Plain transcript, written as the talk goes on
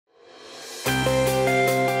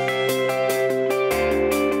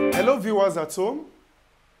viewers at home.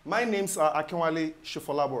 My name's Akinwale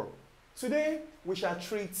Shofolabo. Today, we shall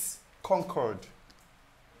treat Concord.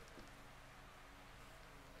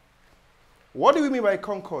 What do we mean by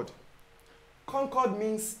Concord? Concord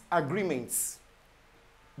means agreements.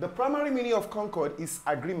 The primary meaning of Concord is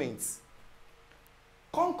agreements.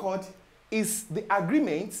 Concord is the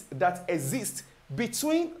agreement that exists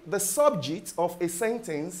between the subject of a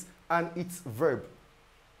sentence and its verb.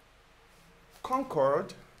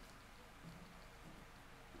 Concord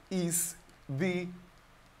is the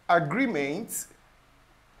agreement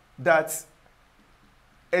that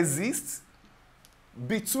exists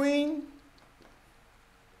between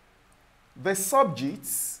the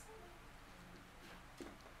subjects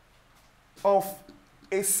of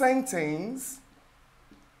a sentence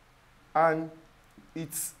and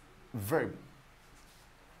its verb.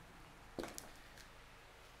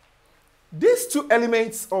 These two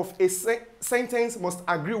elements of a sentence must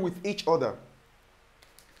agree with each other.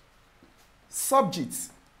 Subject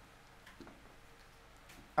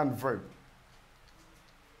and verb.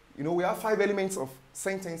 You know, we have 5 elements of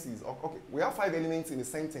sentences. Okay, we have 5 elements in a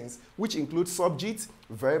sentence, which include subject,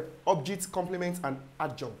 verb, object, complement, and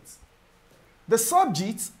adjunct. The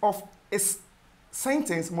subject of a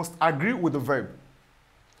sentence must agree with the verb.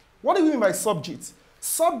 What do we mean by subject?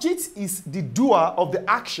 Subject is the doer of the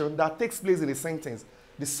action that takes place in a sentence.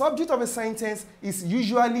 The subject of a sentence is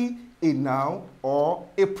usually a noun or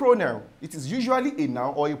a pronoun. It is usually a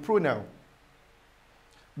noun or a pronoun.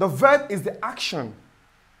 The verb is the action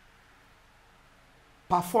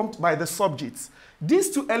performed by the subject. These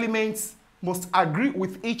two elements must agree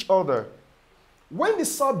with each other. When the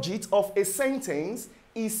subject of a sentence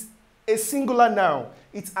is a singular noun,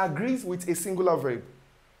 it agrees with a singular verb.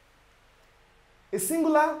 A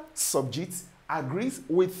singular subject agrees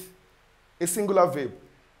with a singular verb.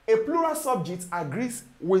 A plural subject agrees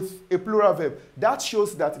with a plural verb. That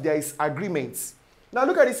shows that there is agreement. Now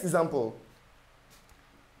look at this example.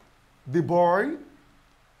 The boy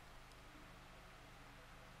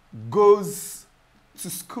goes to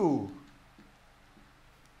school.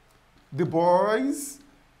 The boys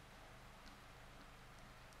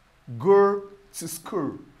go to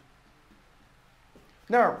school.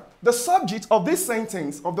 Now, the subject of this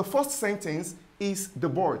sentence, of the first sentence, is the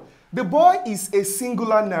boy. The boy is a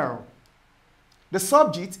singular noun. The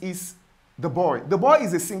subject is the boy. The boy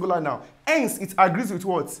is a singular noun. Hence, it agrees with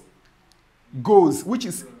what? Goes, which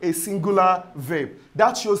is a singular verb.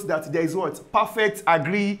 That shows that there is what? Perfect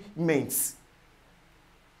agreement.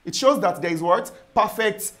 It shows that there is what?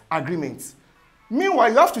 Perfect agreement.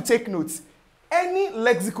 Meanwhile, you have to take note. Any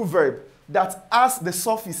lexical verb that has the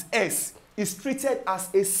suffix s is treated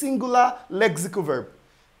as a singular lexical verb.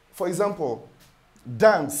 For example,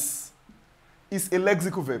 dance is a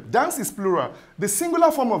lexical verb. Dance is plural. The singular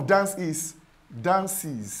form of dance is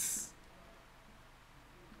dances.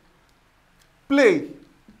 Play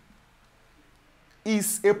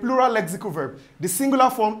is a plural lexical verb. The singular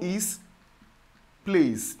form is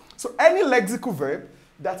plays. So any lexical verb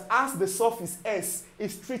that has the suffix s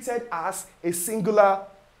is treated as a singular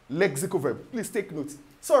lexical verb. Please take note.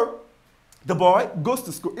 So, the boy goes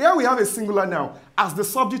to school. Here we have a singular noun as the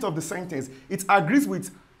subject of the sentence. It agrees with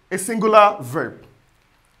a singular verb.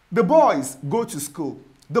 The boys go to school.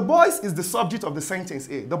 The boys is the subject of the sentence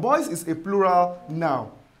A. The boys is a plural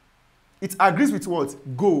noun. It agrees with what?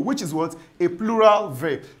 Go, which is what? A plural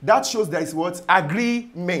verb. That shows there is what?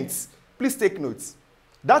 Agreement. Please take notes.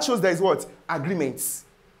 That shows there is what? Agreements.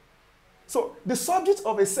 So, the subject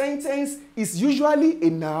of a sentence is usually a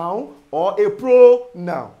noun or a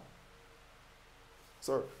pronoun.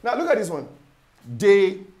 So, now look at this one.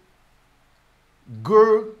 They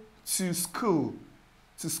go to school.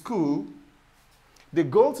 To school. They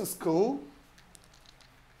go to school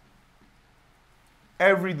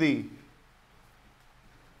every day.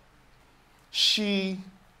 She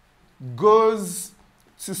goes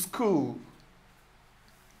to school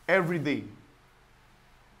every day.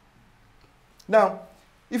 Now,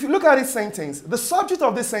 if you look at this sentence, the subject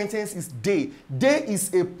of this sentence is they. They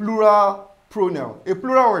is a plural pronoun. A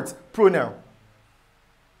plural word, pronoun.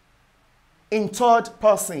 In third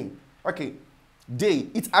person. Okay. They.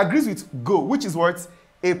 It agrees with go, which is what?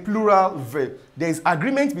 A plural verb. There is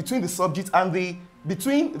agreement between the subject and the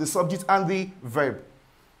verb.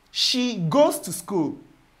 She goes to school.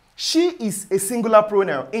 She is a singular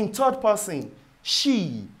pronoun. In third person,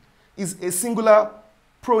 she is a singular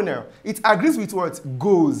pronoun. It agrees with what?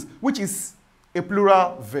 Goes, which is a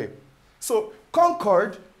plural verb. So,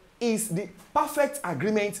 Concord is the perfect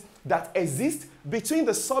agreement that exists between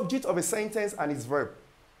the subject of a sentence and its verb.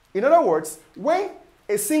 In other words, when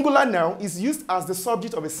a singular noun is used as the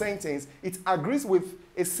subject of a sentence, it agrees with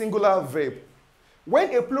a singular verb.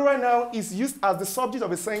 When a plural noun is used as the subject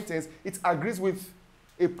of a sentence, it agrees with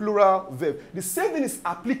a plural verb. The same thing is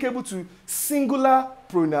applicable to singular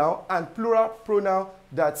pronoun and plural pronoun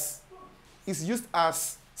that is used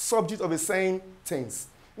as subject of a sentence.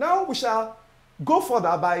 Now we shall go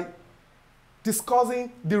further by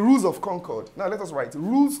discussing the rules of Concord. Now let us write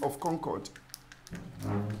rules of Concord.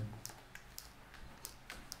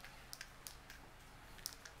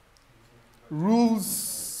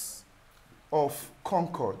 Rules of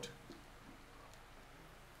Concord.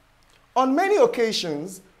 On many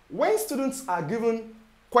occasions, when students are given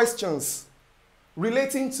questions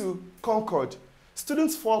relating to Concord,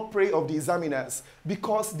 students fall prey of the examiners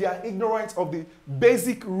because they are ignorant of the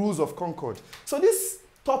basic rules of Concord. So this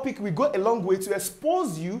topic will go a long way to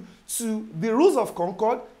expose you to the rules of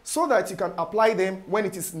Concord so that you can apply them when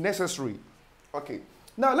it is necessary. Okay.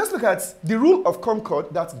 Now let's look at the rule of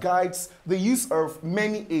Concord that guides the use of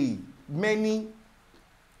many a. Many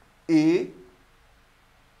a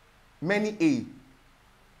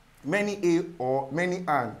or many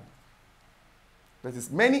an. That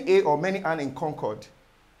is many a or many an in Concord.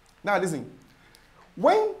 Now listen.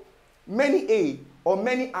 When many a or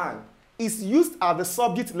many an is used at the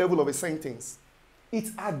subject level of a sentence, it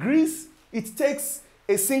agrees, it takes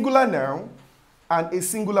a singular noun and a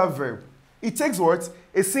singular verb. It takes what?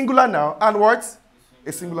 A singular noun and what?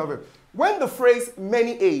 A singular verb. When the phrase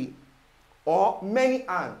many a or many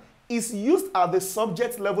an is used at the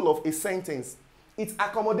subject level of a sentence, it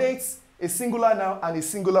accommodates a singular noun and a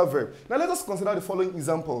singular verb. Now let us consider the following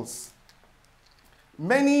examples.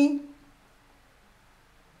 Many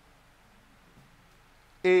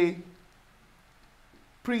a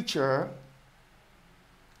preacher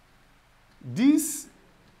these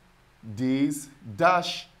days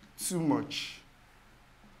dash too much.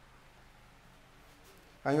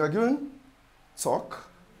 And you are given talks.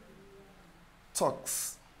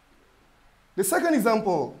 The second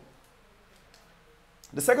example,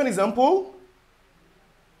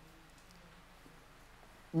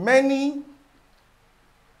 many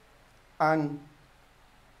an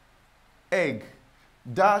egg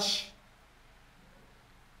dash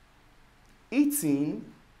eating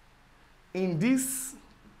in this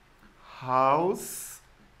house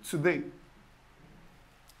today.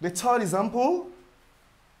 The third example,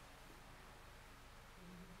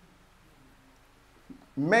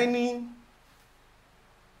 many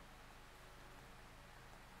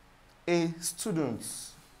a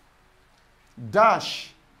students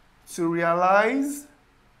dash to realize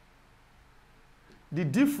the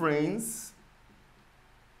difference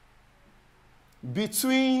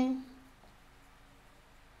between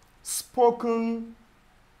spoken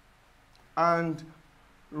and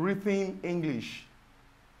written English.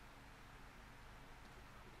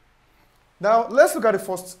 Now, let's look at the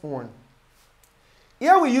first one.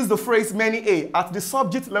 Here we use the phrase many a at the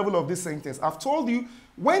subject level of this sentence. I've told you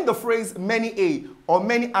when the phrase many a or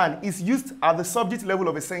many an is used at the subject level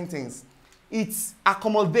of a sentence, it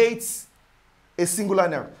accommodates a singular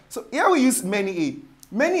noun. So here we use many a.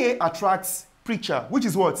 Many a attracts preacher, which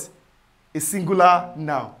is what? A singular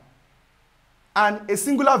noun. And a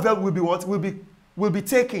singular verb will be what? Will be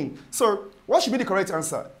taken. So what should be the correct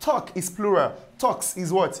answer? Talk is plural. Talks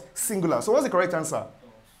is what? Singular. So what's the correct answer?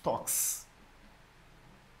 Talks.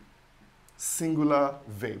 Singular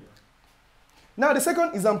verb. Now the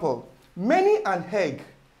second example. Many an egg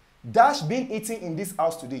dash being eaten in this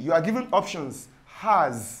house today. You are given options.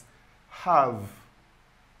 Has, have.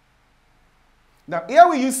 Now here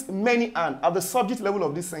we use many an at the subject level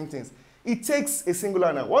of this sentence. It takes a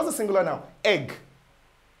singular noun. What's the singular noun? Egg.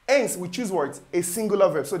 Hence, we choose what? A singular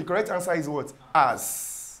verb. So the correct answer is what?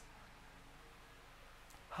 As.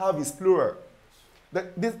 Have is plural.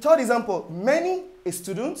 The third example, many a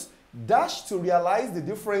student dash to realize the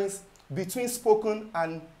difference between spoken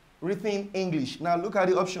and written English. Now look at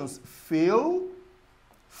the options. Fail,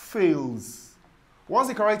 fails. What's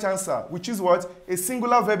the correct answer? We choose what? A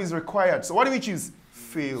singular verb is required. So what do we choose?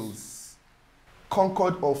 Fails.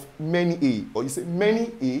 Concord of many a, or you say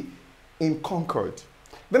many a in Concord.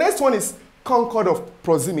 The next one is concord of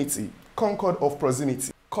proximity. Concord of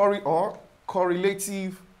proximity. Or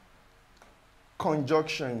correlative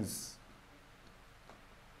conjunctions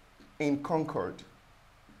in Concord.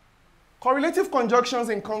 Correlative conjunctions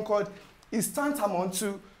in Concord is tantamount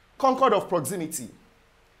to concord of proximity.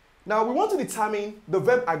 Now we want to determine the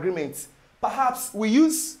verb agreement. Perhaps we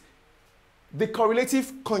use the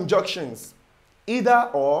correlative conjunctions, either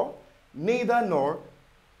or, neither nor,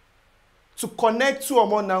 to connect two or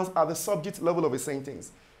more nouns at the subject level of a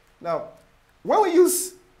sentence. Now, When we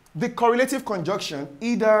use the correlative conjunction,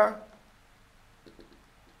 either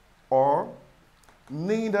or,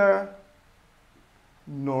 neither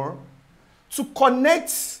nor, to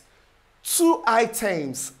connect two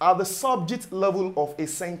items at the subject level of a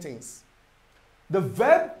sentence, the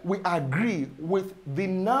verb will agree with the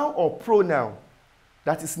noun or pronoun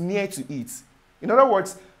that is near to it. In other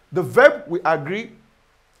words, the verb will agree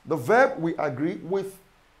with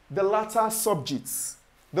the latter subjects.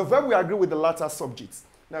 The verb will agree with the latter subjects.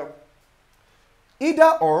 Now,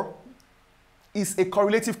 either or is a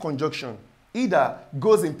correlative conjunction. Either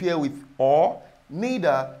goes in pair with or,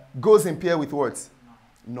 neither goes in pair with what?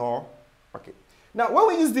 Nor. Okay. Now, when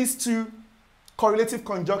we use these two correlative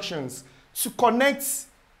conjunctions to connect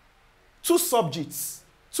two subjects,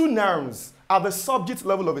 two nouns at the subject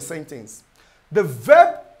level of a sentence, the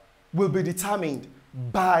verb will be determined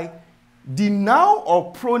by the noun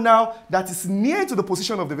or pronoun that is near to the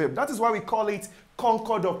position of the verb. That is why we call it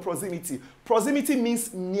concord of proximity. Proximity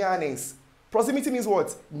means nearness. Proximity means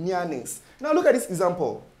what? Nearness. Now look at this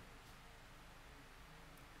example.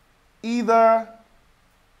 Either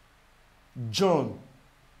John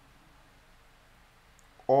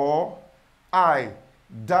or I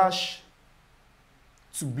dash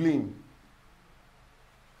to blame.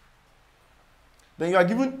 Then you are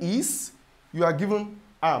given is, you are given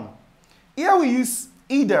am. Here we use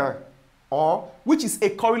either or, which is a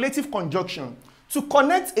correlative conjunction, to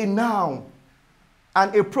connect a noun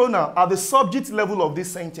and a pronoun at the subject level of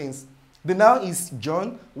this sentence. The noun is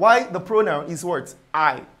John, while the pronoun is what?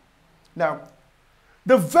 I. Now,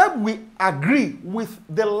 the verb will agree with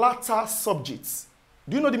the latter subjects.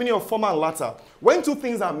 Do you know the meaning of former and latter? When two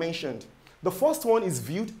things are mentioned, the first one is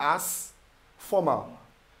viewed as former,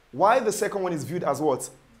 while the second one is viewed as what?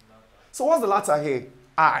 So what's the latter here?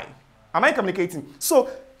 I. Am I communicating? So,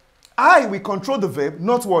 I will control the verb,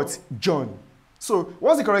 not what? John. So,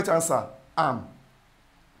 what's the correct answer? Am.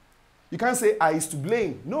 You can't say I is to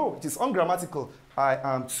blame. No, it is ungrammatical. I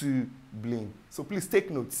am to blame. So, please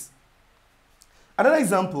take notes. Another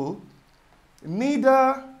example,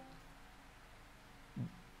 neither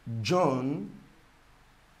John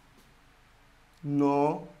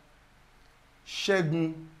nor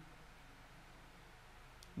Shegun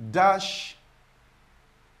dash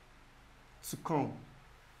to come.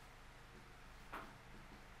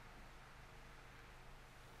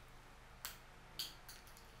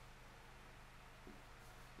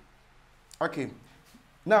 Okay.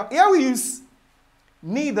 Now, here we use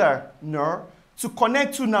neither nor to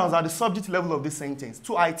connect two nouns at the subject level of this sentence,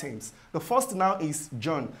 two items. The first noun is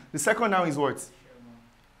John. The second noun is what?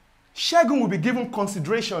 Shegun will be given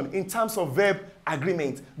consideration in terms of verb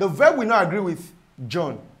agreement. The verb will not agree with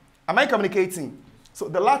John. Am I communicating? So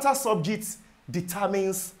the latter subject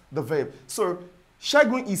determines the verb. So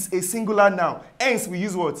Shegun is a singular noun. Hence, we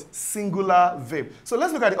use what? Singular verb. So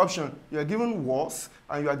let's look at the option. You are given was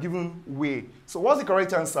and you are given were. So what's the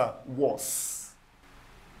correct answer? Was.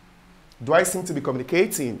 Do I seem to be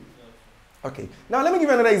communicating? Okay. Now let me give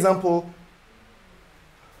you another example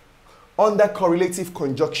under correlative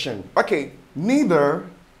conjunction. Okay. Neither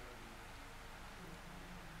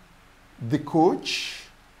the coach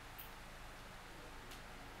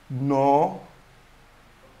nor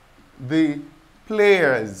the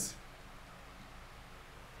players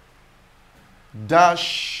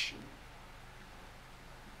dash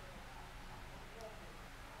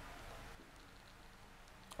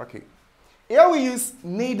okay. Here we use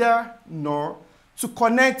neither nor to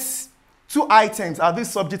connect two items at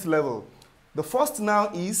this subject level. The first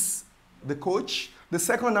noun is the coach. The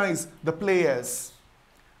second noun is the players.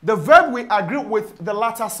 The verb will agree with the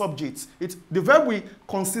latter subject. The verb will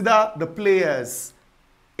consider the players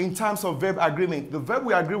in terms of verb agreement. The verb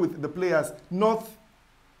will agree with the players, not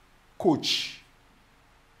coach.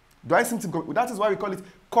 Do I seem to go? That is why we call it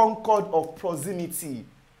concord of proximity.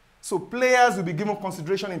 So players will be given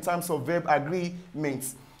consideration in terms of verb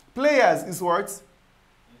agreement. Players is what?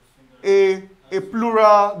 A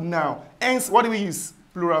plural noun. Hence, what do we use?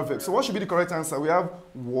 Plural verb. So what should be the correct answer? We have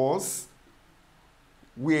was,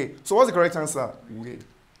 were. So what's the correct answer? Were.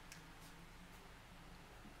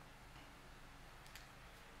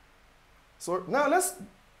 So now let's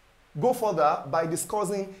go further by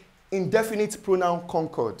discussing indefinite pronoun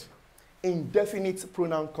concord. Indefinite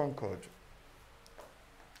pronoun concord.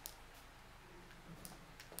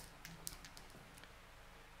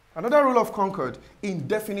 Another rule of concord,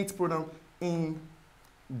 indefinite pronoun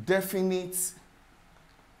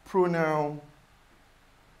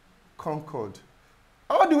concord.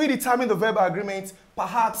 How do we determine the verb agreement?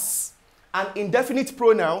 Perhaps An indefinite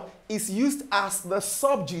pronoun is used as the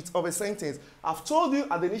subject of a sentence. I've told you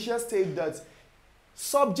at the initial stage that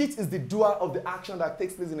subject is the doer of the action that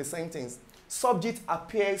takes place in a sentence. Subject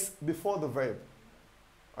appears before the verb.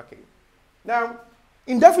 Okay. Now,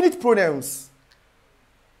 indefinite pronouns.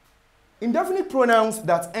 Indefinite pronouns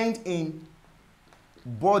that end in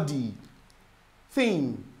body,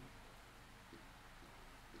 thing,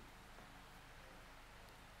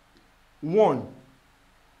 one.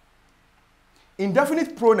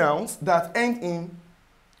 Indefinite pronouns that end in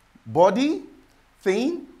body,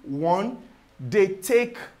 thing, one, they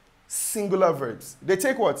take singular verbs. They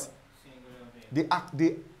take what? Singular verb.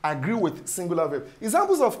 They agree with singular verb.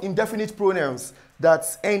 Examples of indefinite pronouns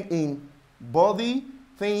that end in body,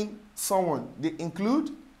 thing, someone. They include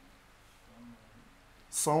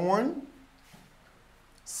someone,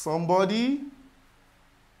 somebody,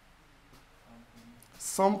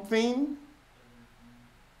 something,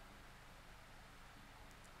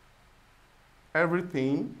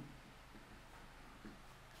 everything,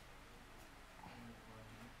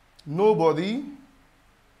 nobody,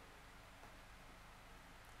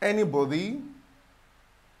 anybody,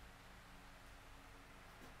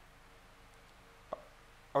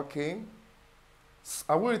 okay.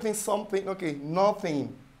 I will think something, okay,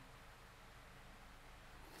 nothing.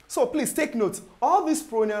 So please take note, all these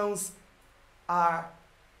pronouns are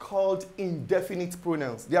called indefinite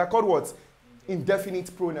pronouns. They are called what?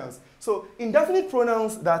 Indefinite pronouns. So indefinite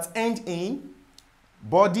pronouns that end in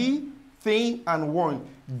body, thing, and one,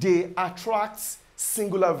 they attract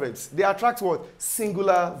singular verbs. They attract what?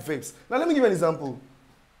 Singular verbs. Now let me give you an example.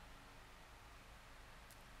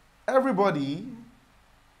 Everybody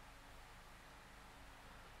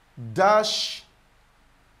dash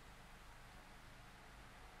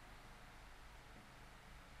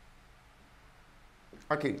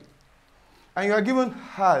okay, and you are given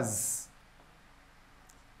has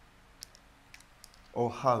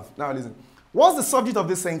or have. Now listen, what's the subject of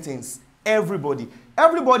this sentence? Everybody.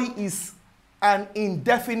 Everybody is an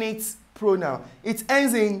indefinite pronoun. It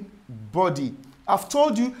ends in body. I've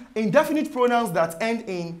told you indefinite pronouns that end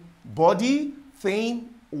in body,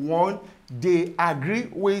 thing, one, they agree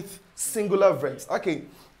with singular verbs. Okay,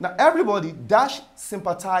 now everybody dash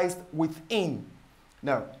sympathized with in.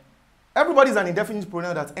 Now, everybody is an indefinite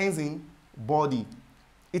pronoun that ends in body.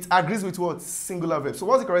 It agrees with what? Singular verb. So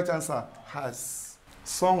what's the correct answer? Has.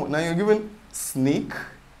 Someone. Now you're given snake,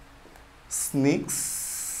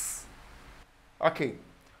 snakes. Okay,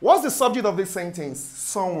 what's the subject of this sentence?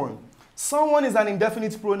 Someone. Someone is an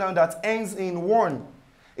indefinite pronoun that ends in one.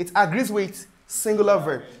 It agrees with singular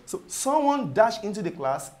verb. So someone dashed into the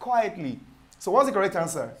class quietly. So what's the correct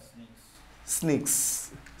answer? Snakes.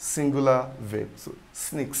 Snakes. Singular verb. So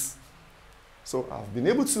snakes. So I've been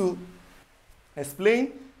able to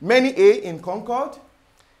explain many A in Concord,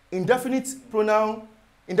 indefinite pronoun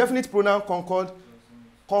Concord,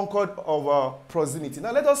 Concord of proximity.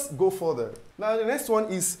 Now let us go further. Now the next one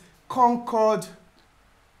is Concord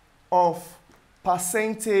of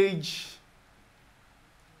percentage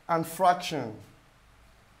and fraction.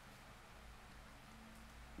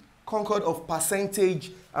 Concord of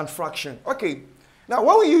percentage and fraction. Okay, now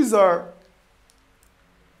when we use our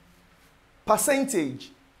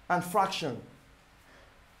percentage and fraction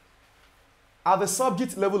at the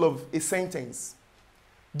subject level of a sentence,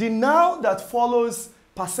 the noun that follows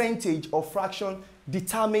percentage or fraction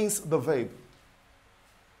determines the verb.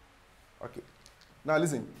 Okay, now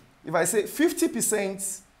listen. If I say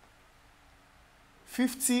 50%,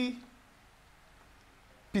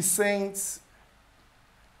 50%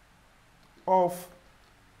 of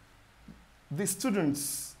the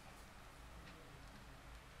students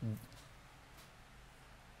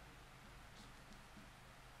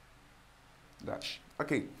dash.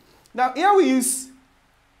 Okay. Now here we use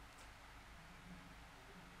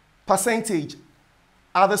percentage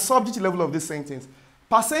at the subject level of this sentence.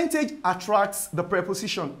 Percentage attracts the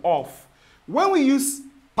preposition of. When we use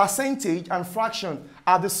percentage and fraction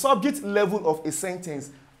at the subject level of a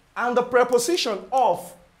sentence, and the preposition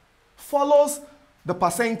of follows the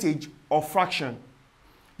percentage or fraction,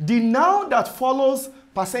 the noun that follows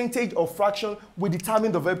percentage or fraction will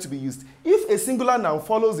determine the verb to be used. If a singular noun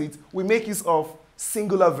follows it, we make use of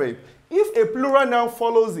singular verb. If a plural noun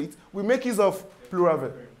follows it, we make use of plural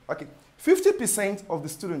verb. Okay, 50% of the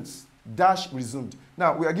students dash resumed.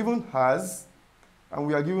 Now we are given has and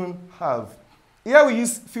we are given have. Here we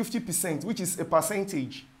use 50%, which is a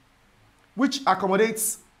percentage, which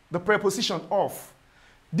accommodates the preposition of.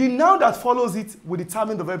 The noun that follows it will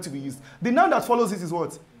determine the verb to be used. The noun that follows it is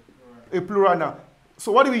what? A plural noun.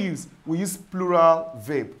 So what do we use? We use plural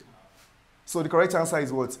verb. So the correct answer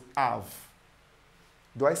is what? Have.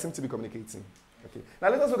 Do I seem to be communicating? Okay. Now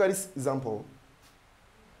let us look at this example.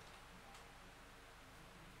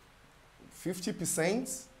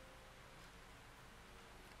 50%.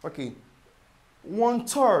 Okay.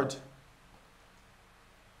 1/3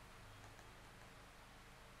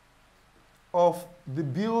 of the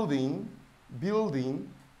building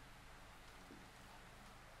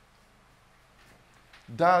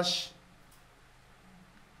dash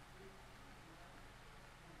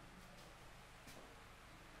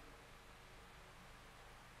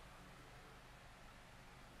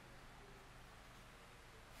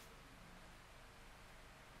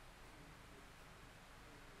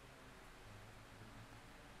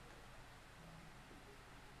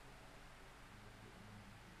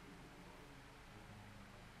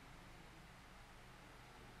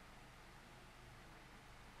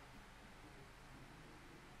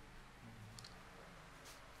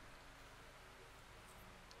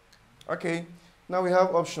Okay, now we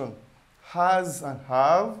have option has and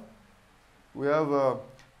have. We have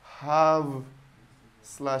have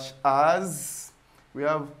slash as. We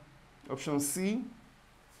have option C.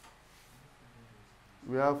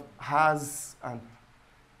 We have has and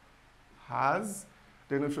has.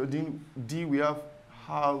 Then option D we have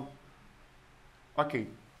have. Okay.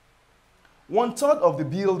 1/3 of the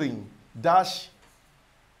building dash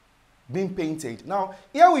being painted. Now,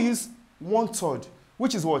 here we use 1/3,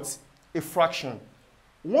 which is what? A fraction.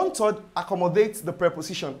 1/3 accommodates the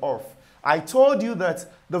preposition of. I told you that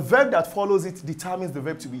the verb that follows it determines the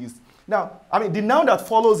verb to be used. Now, the noun that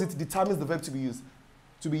follows it determines the verb to be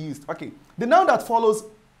used. Okay. The noun that follows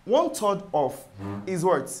 1/3 of is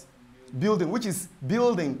what? Building, which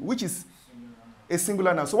is a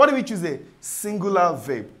singular noun. So what do we choose there? Singular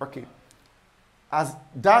verb. Okay. Has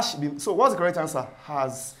dash been, so what's the correct answer?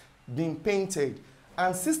 Has been painted.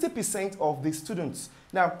 And 60% of the students.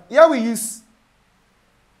 Now, here we use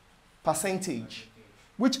percentage,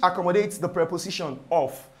 which accommodates the preposition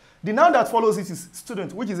of. The noun that follows it is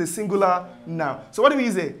student, which is a singular noun. So what do we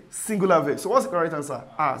use a singular verb? So what's the correct answer?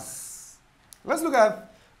 As. Let's look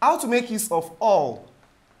at how to make use of all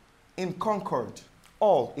in Concord.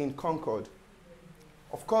 All in Concord.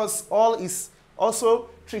 Of course, all is also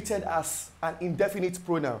treated as an indefinite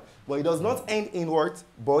pronoun, but it does not end in what?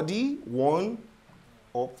 Body, one,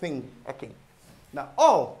 or thing. Okay. Now,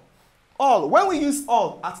 all. When we use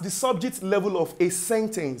all at the subject level of a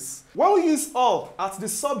sentence,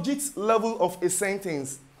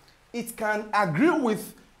 it can agree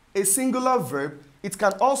with a singular verb. It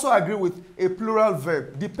can also agree with a plural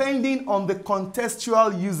verb, depending on the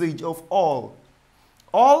contextual usage of all.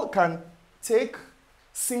 All can take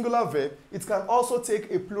singular verb. It can also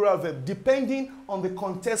take a plural verb, depending on the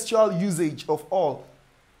contextual usage of all.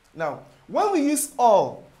 Now, when we use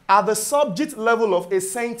all at the subject level of a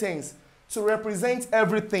sentence to represent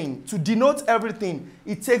everything, to denote everything,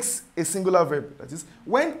 it takes a singular verb. That is,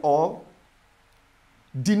 when all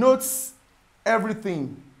denotes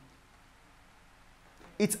everything,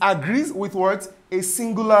 it agrees with what? A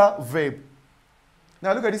singular verb.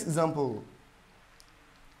 Now look at this example.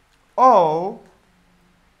 All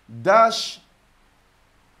dash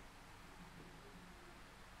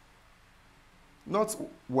not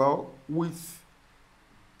well with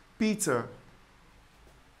Peter.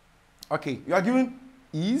 Okay, you are given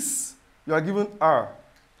is, you are given are.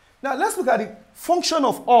 Now let's look at the function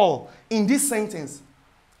of all in this sentence.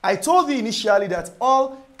 I told you initially that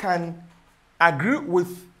all can agree with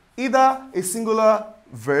either a singular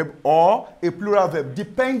verb or a plural verb,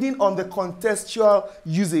 depending on the contextual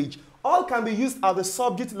usage. All can be used at the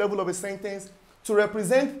subject level of a sentence to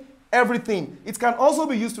represent everything. It can also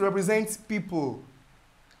be used to represent people.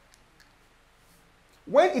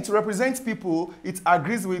 When it represents people, it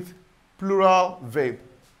agrees with plural verb.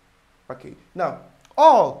 Okay. Now,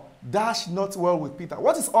 all dash not well with Peter.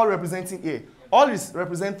 What is all representing here? All is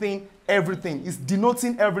representing everything. It's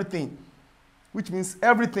denoting everything, which means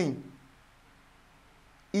everything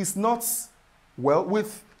is not well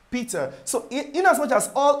with Peter. So, in as much as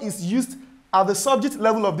all is used at the subject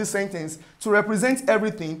level of this sentence to represent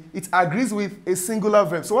everything, it agrees with a singular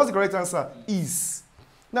verb. So, what's the correct answer? Is.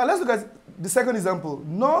 Now, let's look at the second example.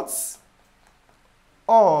 Not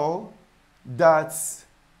all that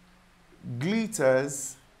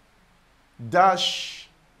glitters dash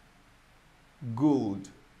gold.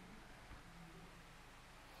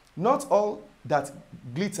 Not all that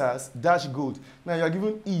glitters dash gold. Now you are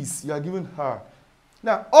given is, you are given her.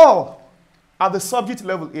 Now all at the subject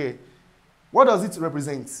level here, what does it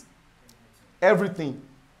represent? Everything.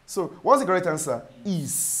 So what's the correct answer?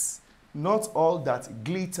 Is. Not all that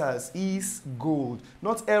glitters is gold.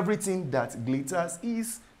 Not everything that glitters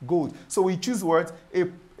is gold. So we choose what?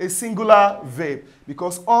 A singular verb,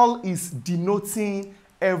 because all is denoting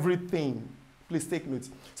everything. Please take note.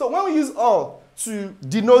 So when we use all to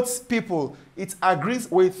denote people, it agrees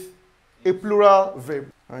with a plural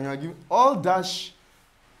verb. And you are giving all dash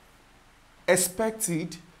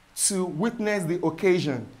expected to witness the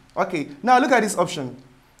occasion. Okay, now look at this option.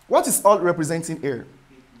 What is all representing here?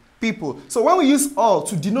 People. So when we use all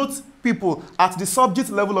to denote people at the subject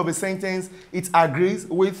level of a sentence, it agrees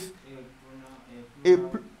with a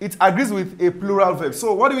plural verb.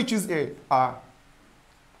 So what do we choose here? Are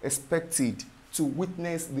expected to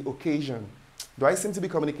witness the occasion. Do I seem to be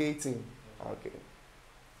communicating? Okay.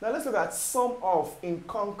 Now let's look at sum of in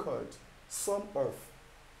Concord. Sum of.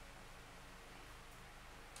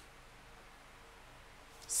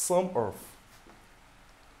 Sum of.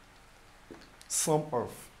 Sum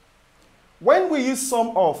of. When we use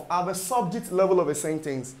sum of at the subject level of a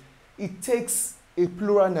sentence, it takes a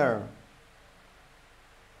plural noun.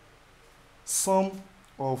 Sum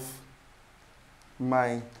of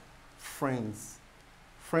my friends.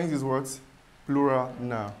 Friends is what? Plural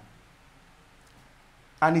noun.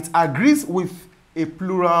 And it agrees with a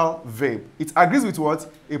plural verb. It agrees with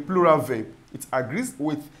what? A plural verb. It agrees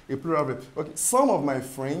with a plural verb. Okay, some of my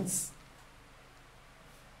friends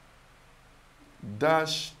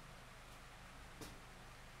dash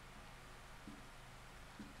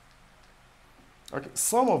okay,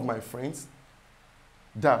 some of my friends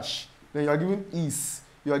dash. Then you are given is,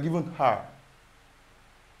 you are given her.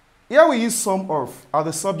 Here we use sum of at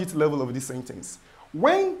the subject level of this sentence.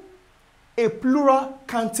 When a plural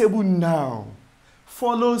countable noun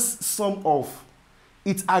follows sum of,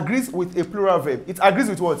 it agrees with a plural verb. It agrees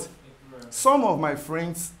with what? Some of my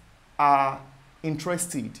friends are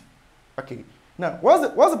interested. Okay. Now, what's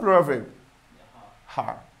the plural verb?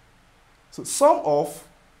 Her. So sum of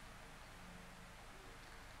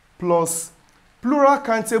plus plural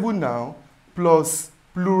countable noun plus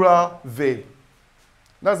plural verb.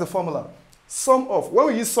 That's the formula. Sum of. When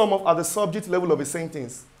we use sum of at the subject level of a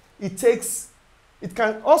sentence, it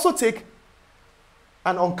can also take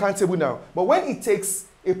an uncountable noun. But when it takes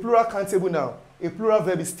a plural countable noun, a plural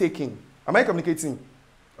verb is taken. Am I communicating?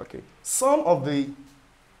 Okay. Some of the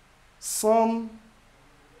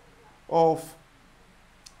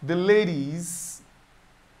ladies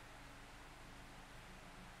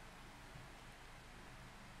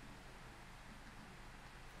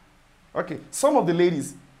okay, some of the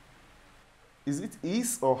ladies, is it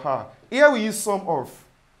is or her? Here we use some of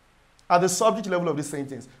at the subject level of this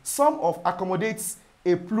sentence. Some of accommodates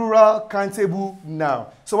a plural countable noun.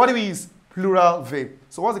 So what do we use? Plural verb.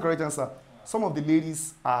 So what's the correct answer? Some of the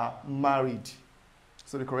ladies are married.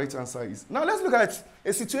 So the correct answer is. Now let's look at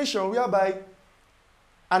a situation whereby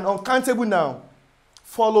an uncountable noun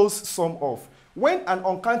follows sum of. When an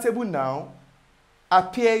uncountable noun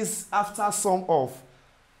appears after sum of,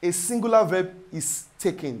 a singular verb is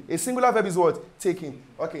taken. A singular verb is what? Taken.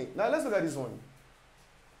 Okay, now let's look at this one.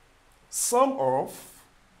 Sum of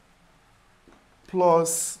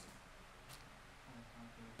plus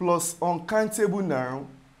uncountable noun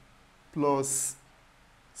plus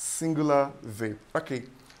singular verb. Okay,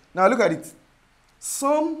 now look at it.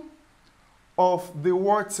 Some of the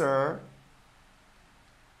water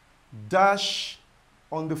dash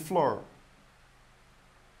on the floor.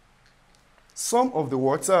 Some of the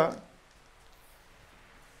water.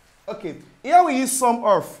 Okay, here we use some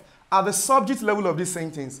of at the subject level of this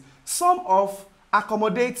sentence. Some of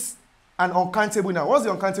accommodates an uncountable noun. What's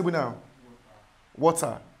the uncountable noun?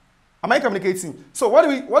 Water. Am I communicating? So what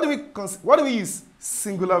do we use?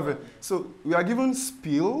 Singular verb. So we are given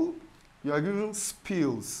spill. You are given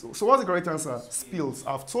spills. So what's the correct answer? Spills.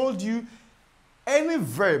 I've told you any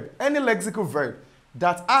verb, any lexical verb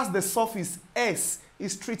that has the suffix s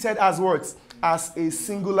is treated as what? As a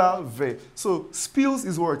singular verb. So spills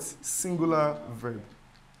is what? Singular verb.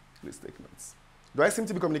 Please take notes. Do I seem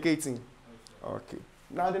to be communicating? Okay.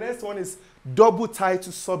 Now the next one is double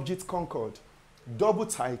title subject concord. Double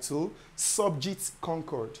title subject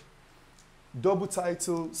concord. Double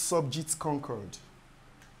title subject concord.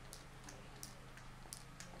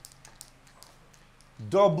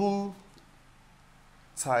 Double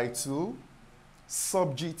title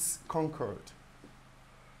subject concord.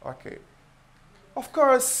 Okay. Of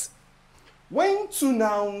course, when two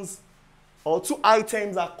nouns or two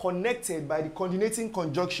items are connected by the coordinating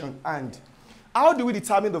conjunction and, how do we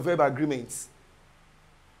determine the verb agreement?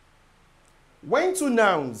 When two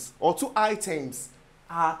nouns or two items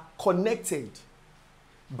are connected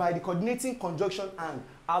by the coordinating conjunction and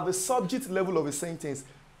at the subject level of a sentence,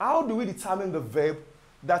 how do we determine the verb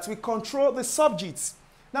that we control the subject?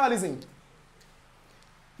 Now listen.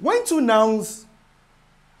 When two nouns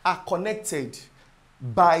are connected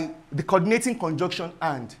by the coordinating conjunction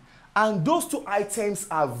and those two items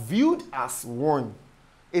are viewed as one,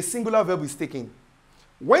 a singular verb is taken.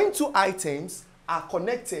 When two items are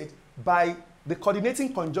connected by the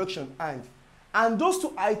coordinating conjunction and those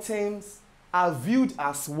two items are viewed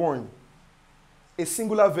as one, a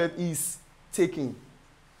singular verb is taken.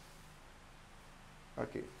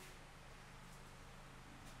 Okay.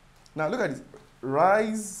 Now look at this.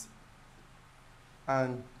 Rice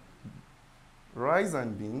and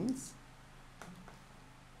beans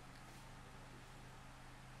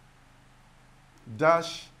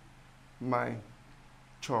dash my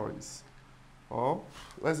choice. Or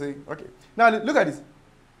let's say, okay. Now look at this.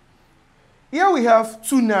 Here we have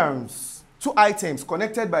two nouns, two items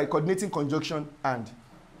connected by coordinating conjunction and.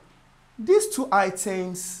 These two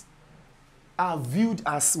items are viewed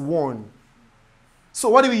as one. So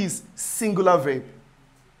what do we use? Singular verb.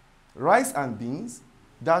 Rice and beans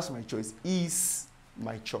dash my choice is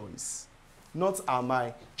my choice, not are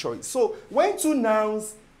my choice. So when two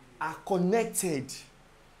nouns are connected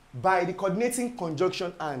by the coordinating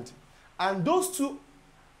conjunction and those two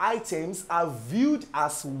items are viewed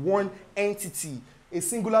as one entity, a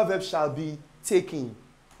singular verb shall be taken.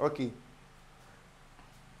 Okay.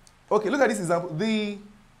 Okay, look at this example. The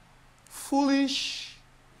foolish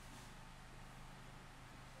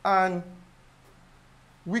and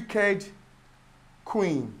wicked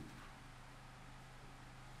queen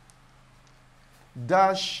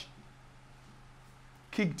dash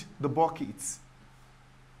kicked the bucket.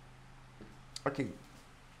 Okay.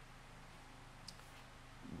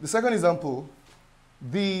 The second example,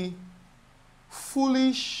 the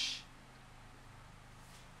foolish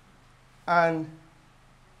and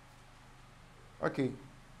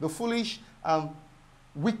the foolish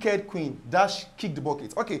wicked queen dash kicked the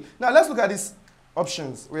bucket. Okay, now let's look at these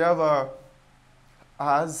options. We have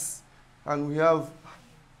as and we have.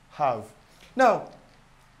 Now,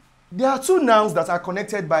 there are two nouns that are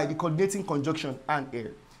connected by the coordinating conjunction and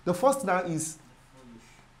here. The first noun is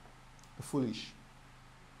the foolish.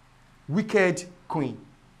 Wicked queen.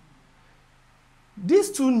 These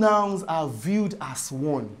two nouns are viewed as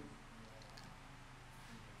one.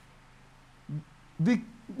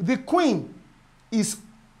 The queen is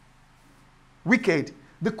wicked.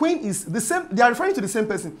 The queen is the same. They are referring to the same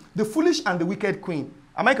person. The foolish and the wicked queen.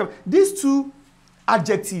 Am I correct? These two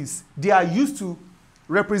adjectives, they are used to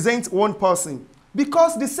represent one person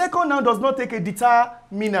because the second noun does not take a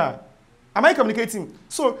determiner. Am I communicating?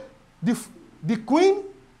 So the queen,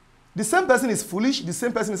 the same person is foolish, the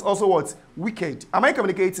same person is also what? Wicked. Am I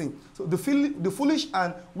communicating? So the foolish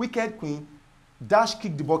and wicked queen dash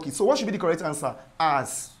kick the bucket. So what should be the correct answer?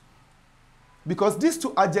 As. Because these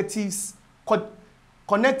two adjectives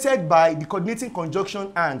connected by the coordinating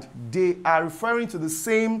conjunction and they are referring to the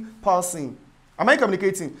same person. Am I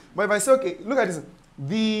communicating? But if I say, okay, look at this.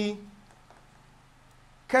 The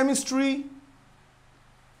chemistry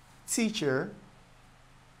teacher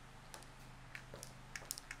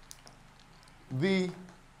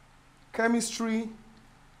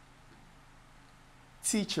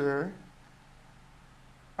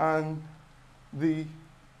and the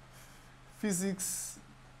physics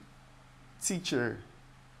teacher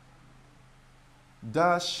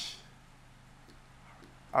dash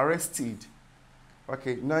arrested.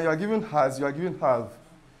 Okay, now you are given has, you are given have.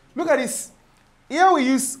 Look at this. Here we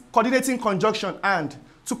use coordinating conjunction and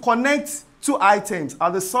to connect two items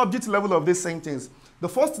at the subject level of this sentence. The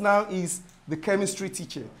first noun is the chemistry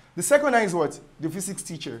teacher. The second noun is what? The physics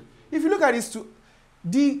teacher. If you look at this too,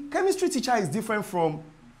 the chemistry teacher is different from,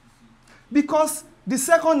 because the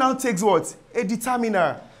second noun takes what? A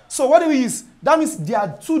determiner. So what do we use? That means there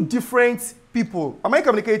are two different people. Am I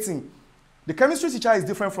communicating? The chemistry teacher is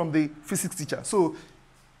different from the physics teacher. So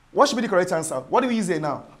what should be the correct answer? What do we use here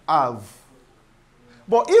now? Have.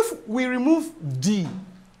 But if we remove D,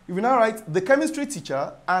 if we now write the chemistry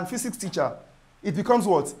teacher and physics teacher, it becomes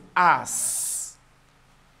what? As.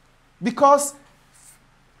 Because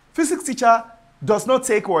physics teacher does not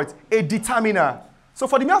take what? A determiner. So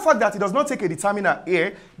for the mere fact that it does not take a determiner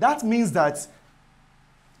here, that means that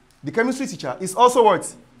the chemistry teacher is also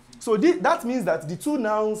what? So that means that the two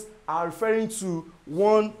nouns are referring to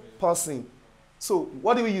one person. So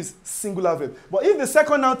what do we use? Singular verb. But if the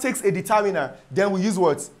second noun takes a determiner, then we use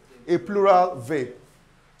what? A plural verb.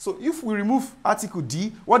 So if we remove article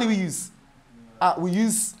D, what do we use? We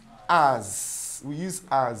use as. We use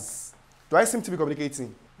as. Do I seem to be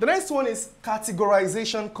communicating? The next one is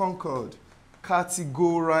categorization Concord.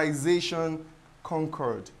 Categorization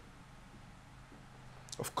Concord.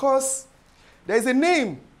 Of course, there is a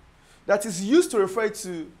name that is used to refer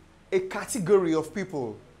to a category of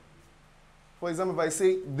people. For example, if I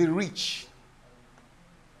say the rich,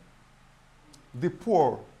 the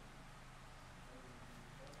poor,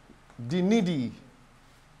 the needy.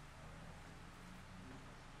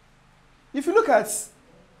 If you look at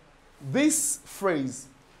this phrase,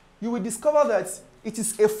 you will discover that it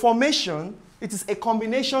is a formation, it is a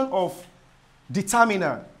combination of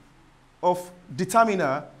determiner,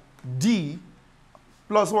 D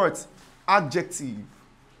plus what? Adjective.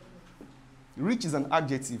 Rich is an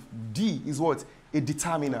adjective. D is what? A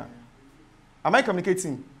determiner. Am I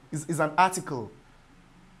communicating? Is an article.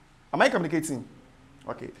 Am I communicating?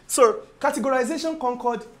 Okay. So, categorization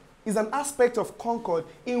concord is an aspect of concord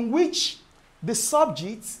in which the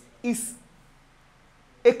subject is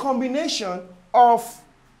a combination of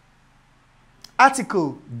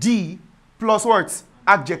article D plus what?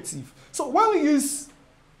 Adjective. So, when we use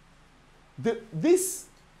this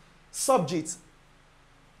subject,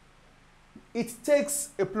 it takes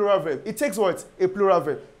a plural verb. It takes what? A plural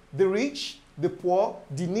verb. The rich, the poor,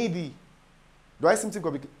 the needy. Do I seem to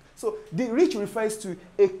complicate? So the rich refers to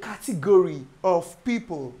a category of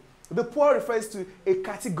people. The poor refers to a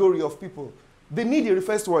category of people. The needy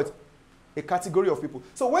refers to what? A category of people.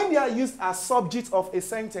 So when they are used as subjects of a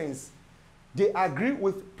sentence, they agree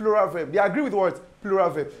with plural verb. They agree with what? Plural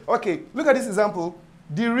verb. Okay, look at this example.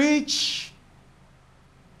 The rich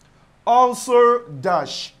also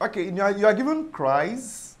dash. Okay, you are given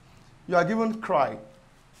cries. You are given cry.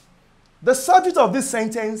 The subject of this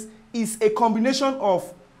sentence is a combination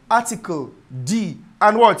of article, D,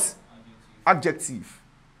 and what? Adjective.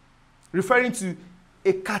 Referring to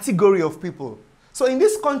a category of people. So in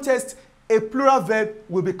this context, a plural verb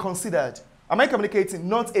will be considered. Am I communicating?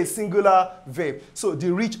 Not a singular verb. So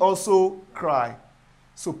the rich also cry.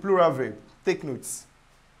 So plural verb. Take notes.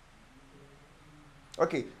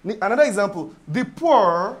 Okay, another example. The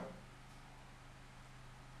poor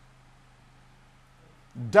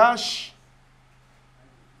dash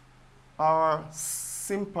our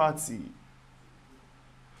sympathy.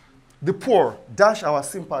 The poor dash our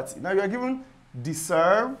sympathy. Now you are given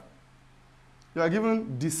deserve. You are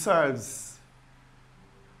given deserves.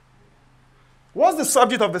 What's the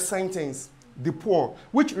subject of the sentence? The poor,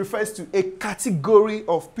 which refers to a category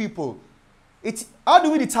of people. How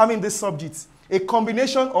do we determine this subject? A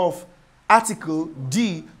combination of article,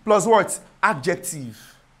 D, plus what? Adjective.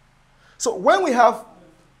 So when we have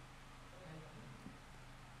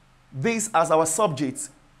this as our subject,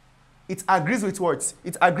 it agrees with what?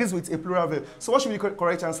 It agrees with a plural verb. So what should be the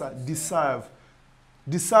correct answer? Deserve.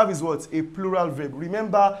 Deserve is what? A plural verb.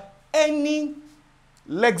 Remember, any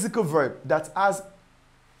lexical verb that has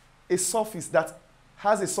a suffix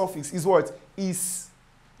is what? Is.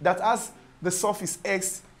 That has the suffix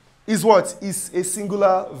X is what? Is a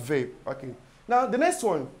singular verb. Okay. Now, the next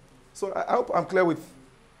one. So I hope I'm clear with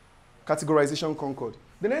categorization concord.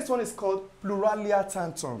 The next one is called pluralia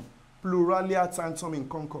tantum. Pluralia tantum in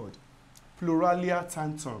concord. Pluralia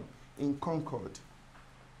tantum in concord.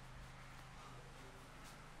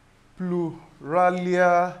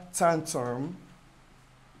 Pluralia tantum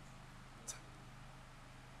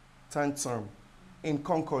in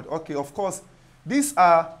concord. Okay, of course, these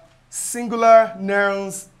are singular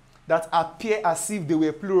nouns that appear as if they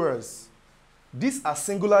were plurals. These are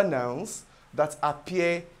singular nouns that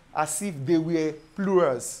appear as if they were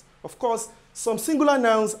plurals. Of course, some singular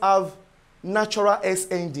nouns have natural S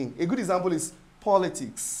ending. A good example is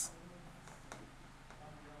politics.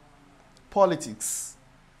 Politics.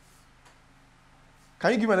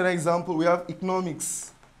 Can you give another example? We have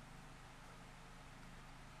economics.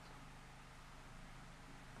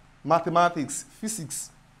 Mathematics, physics.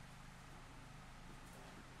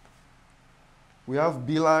 We have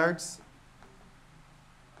billiards.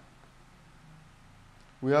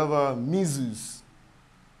 We have measles.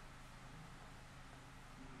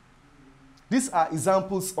 These are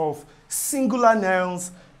examples of singular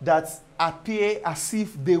nouns that appear as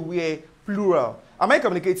if they were plural. Am I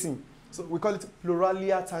communicating? So we call it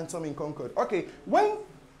pluralia tantum in concord. Okay, when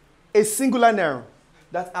a singular noun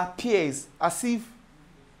that appears as if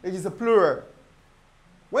it is a plural,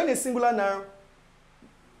 when a singular noun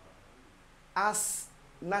has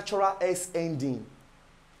natural S ending,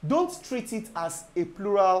 don't treat it as a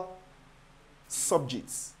plural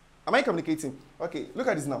subject. Am I communicating? Okay, look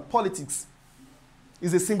at this now. Politics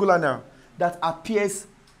is a singular noun that appears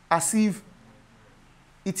as if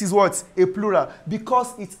it is what? A plural.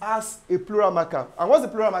 Because it has a plural marker. And what's the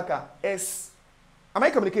plural marker? S. Am I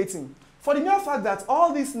communicating? For the mere fact that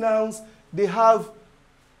all these nouns, they have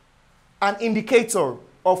an indicator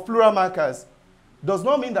of plural markers does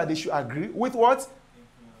not mean that they should agree with what?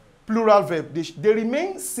 Plural verb. They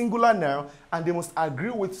remain singular now, and they must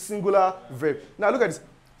agree with singular verb. Now look at this.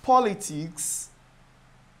 Politics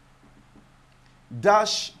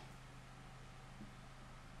dash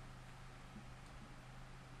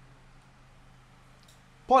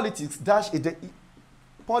politics dash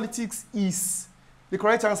politics is. The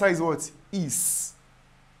correct answer is what? Is.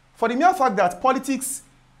 For the mere fact that politics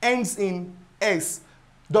ends in S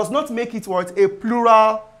does not make it what? A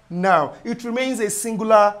plural noun. It remains a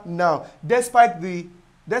singular noun, despite the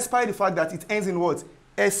fact that it ends in what?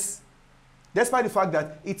 S. Despite the fact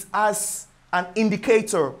that it has an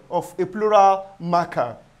indicator of a plural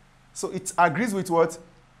marker. So it agrees with what?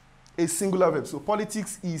 A singular verb. So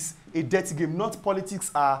politics is a dirty game, not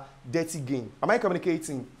politics are dirty game. Am I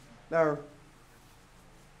communicating? Now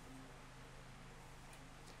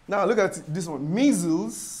look at this one.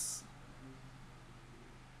 Measles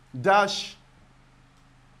dash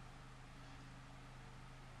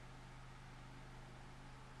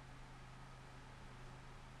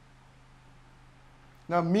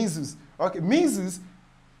now measles. Okay, measles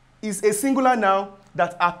is a singular noun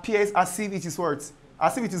that appears as if it is what?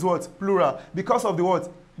 As if it is what? Plural. Because of the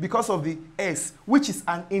what? Because of the S, which is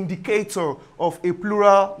an indicator of a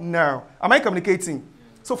plural noun. Am I communicating?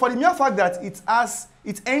 So for the mere fact that it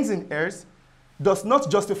ends in S does not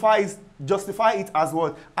justify it as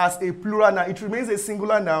what? As a plural noun. It remains a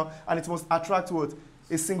singular noun, and it must attract what?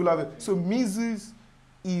 A singular verb. So measles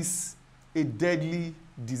is a deadly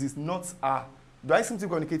disease, not a. Do I seem to be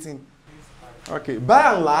communicating? Okay.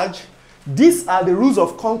 By and large, these are the rules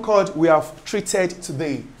of Concord we have treated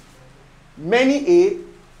today. Many a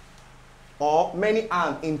or many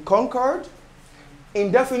an in Concord.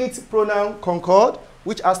 Indefinite pronoun Concord,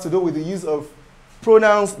 which has to do with the use of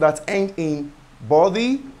pronouns that end in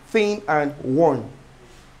body, thing, and one.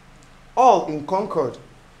 All in Concord.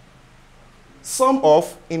 Some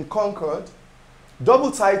of in Concord.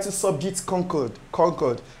 Double title subject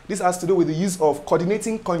Concord. This has to do with the use of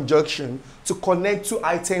coordinating conjunction to connect two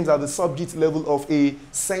items at the subject level of a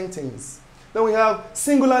sentence. Then we have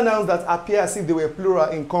singular nouns that appear as if they were plural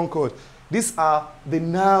in Concord. These are the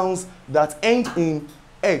nouns that end in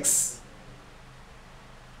X.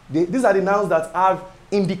 These are the nouns that have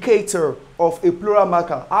indicator of a plural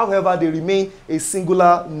marker. However, they remain a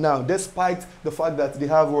singular noun, despite the fact that they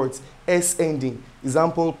have words S ending.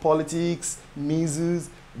 Example, politics, measles,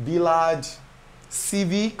 billard,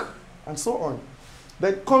 civic, and so on.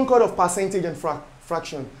 The concord of percentage and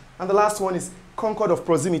fraction. And the last one is concord of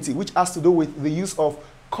proximity, which has to do with the use of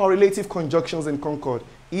correlative conjunctions in concord.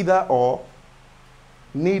 Either or,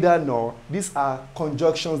 neither nor. These are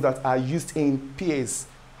conjunctions that are used in PS.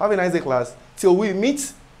 Have a nice day, class. Till we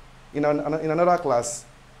meet in another class.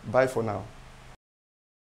 Bye for now.